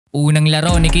Unang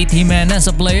laro ni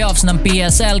JIMENEZ sa playoffs ng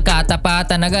PSL,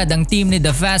 katapatan agad ang team ni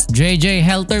The Fast JJ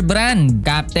Helterbrand.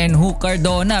 Captain Hook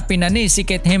Cardona pinanis si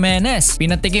JIMENEZ.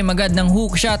 Pinatikim agad ng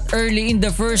hook shot early in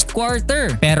the first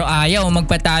quarter. Pero ayaw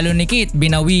magpatalo ni Kit,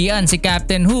 binawian si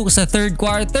Captain Hook sa third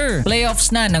quarter.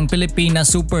 Playoffs na ng Pilipinas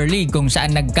Super League kung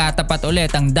saan nagkatapat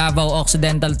ulit ang Davao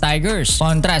Occidental Tigers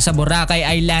kontra sa Boracay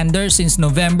Islanders since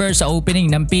November sa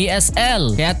opening ng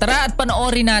PSL. Kaya tara at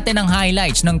panoorin natin ang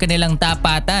highlights ng kanilang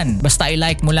tapatan. Basta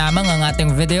i-like mo lamang ang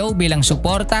ating video bilang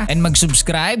suporta and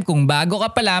mag-subscribe kung bago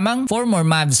ka pa lamang for more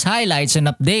Mavs highlights and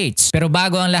updates. Pero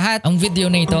bago ang lahat, ang video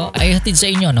na ito ay hatid sa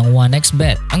inyo ng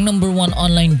 1xBet, ang #1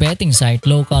 online betting site,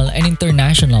 local and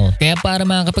international. Kaya para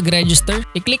makakapag-register,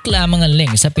 i-click lamang ang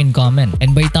link sa pin comment,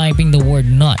 and by typing the word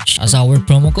NOTCH as our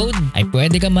promo code ay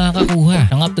pwede ka makakakuha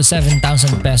ng up to 7,000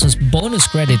 pesos bonus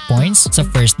credit points sa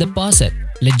first deposit.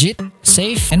 Legit,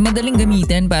 safe, and madaling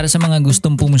gamitin para sa mga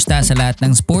gustong pumusta sa lahat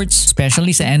ng sports,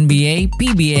 especially sa NBA,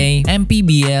 PBA,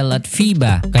 MPBL at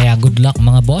FIBA. Kaya good luck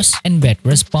mga boss and bet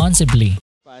responsibly.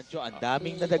 Pancho, ang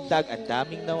daming nadagdag, ang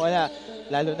daming nawala.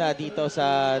 Lalo na dito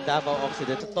sa Davao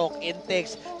Occidental, sa Talk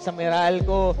Intex, sa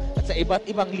Meralco, at sa iba't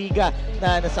ibang liga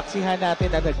na nasaksihan natin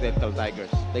na Occidental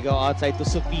Tigers. They go outside to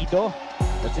Supido.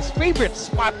 That's his favorite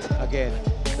spot. Again,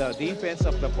 the defense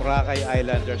of the Boracay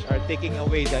Islanders are taking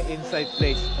away the inside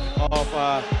place of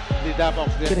the Davao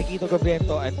Occidental. Riquito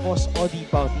Gabriento and Boss Odi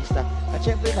Bautista. At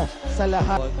syempre na, sa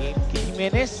lahat game,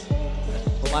 JIMENEZ,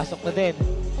 pumasok na din.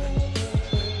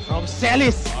 From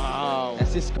Celis. Wow.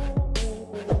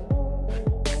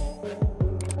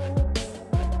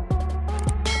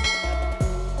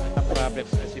 Problem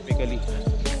specifically.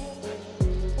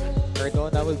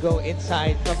 Cardona will go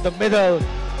inside from the middle.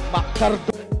 Cardona.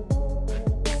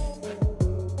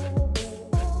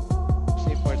 It's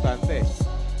importante.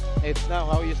 It's not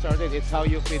how you started, it's how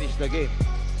you finish the game.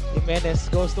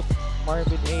 JIMENEZ goes to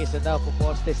Marvin Hayes and now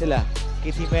puposte sila.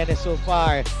 JIMENEZ so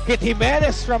far.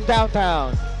 JIMENEZ from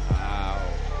downtown. Wow.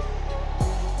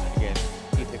 Again,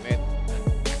 JIMENEZ.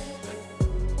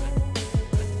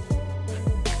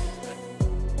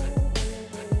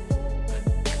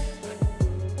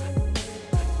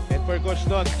 And for Coach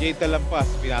Don, Jade Talampas,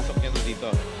 pinasok niya dito.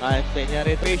 And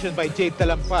Penetration by Jade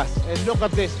Talampas. And look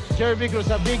at this, Jeremy Cruz,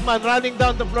 a big man running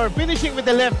down the floor, finishing with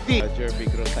the lefty. Jeremy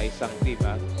Cruz sa isang team,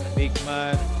 ha? Big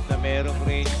man na merong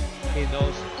range, he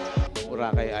knows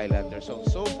Boracay Islanders.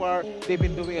 So far, they've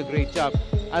been doing a great job.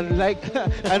 Unlike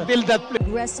until that play.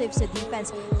 Aggressive sa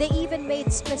defense. They even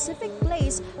made specific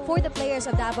plays for the players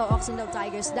of Davao Occidental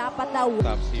Tigers. Dapat daw.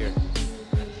 Stops here.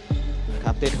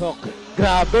 Captain Hook.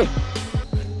 Grabe.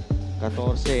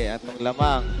 14 atong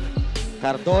lamang.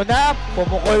 Cardona,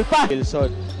 pumukol pa.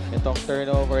 Wilson, itong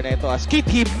turnover na ito as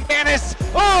JIMENEZ.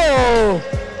 Oh!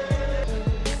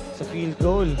 Sa field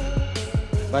goal.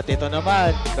 But ito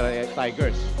naman,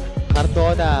 Tigers.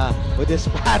 Cardona with his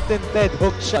patented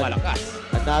hook shot. Malakas.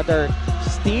 Another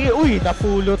steal. Uy,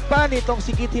 napulot pa nitong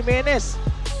si JIMENEZ.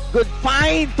 Good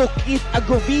find to Kit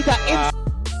Agovida.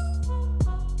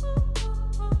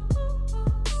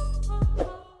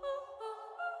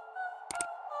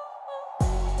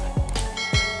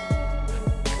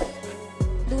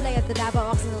 Dulay at the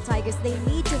Davao Occidental Tigers, they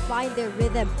need to find their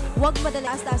rhythm. Huwag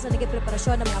madalas-taas na naging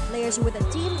preparasyon ng mga players with a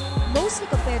team mostly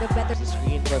compared to better.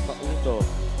 Screen for Pauto.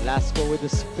 Lasco with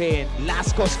the spin.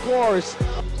 Lasco scores.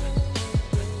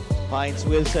 Finds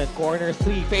Wilson. Corner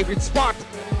 3. Favorite spot.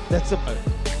 That's a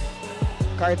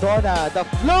Cardona. The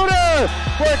floater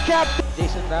for Captain.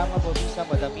 Jason Rama Bautista.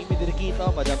 Madam Mimi Diriquito.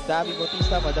 Madam Dami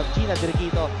Bautista. Madam Gina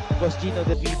Diriquito. Boss Gino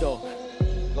Devido.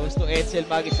 Goes to Edsel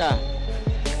Magisa.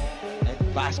 And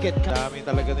basket. Dami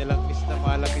talaga nilang miss na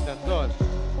malapitan doon.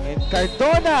 And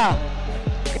Cardona.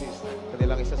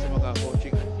 Kanilang isa sa mga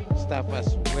coaching staff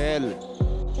as well.